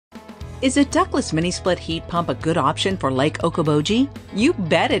Is a ductless mini-split heat pump a good option for Lake Okoboji? You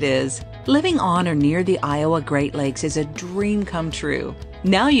bet it is! Living on or near the Iowa Great Lakes is a dream come true.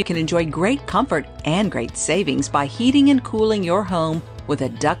 Now you can enjoy great comfort and great savings by heating and cooling your home with a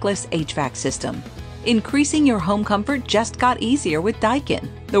ductless HVAC system. Increasing your home comfort just got easier with Daikin,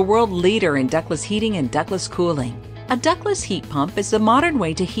 the world leader in ductless heating and ductless cooling. A ductless heat pump is the modern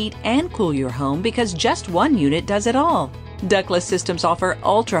way to heat and cool your home because just one unit does it all. Ductless systems offer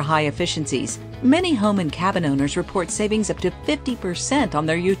ultra-high efficiencies. Many home and cabin owners report savings up to 50% on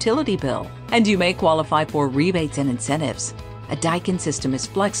their utility bill, and you may qualify for rebates and incentives. A Daikin system is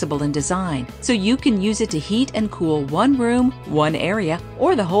flexible in design, so you can use it to heat and cool one room, one area,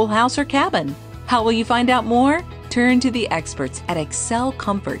 or the whole house or cabin. How will you find out more? Turn to the experts at Excel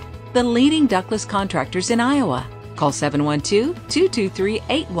Comfort, the leading ductless contractors in Iowa. Call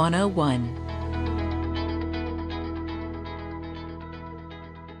 712-223-8101.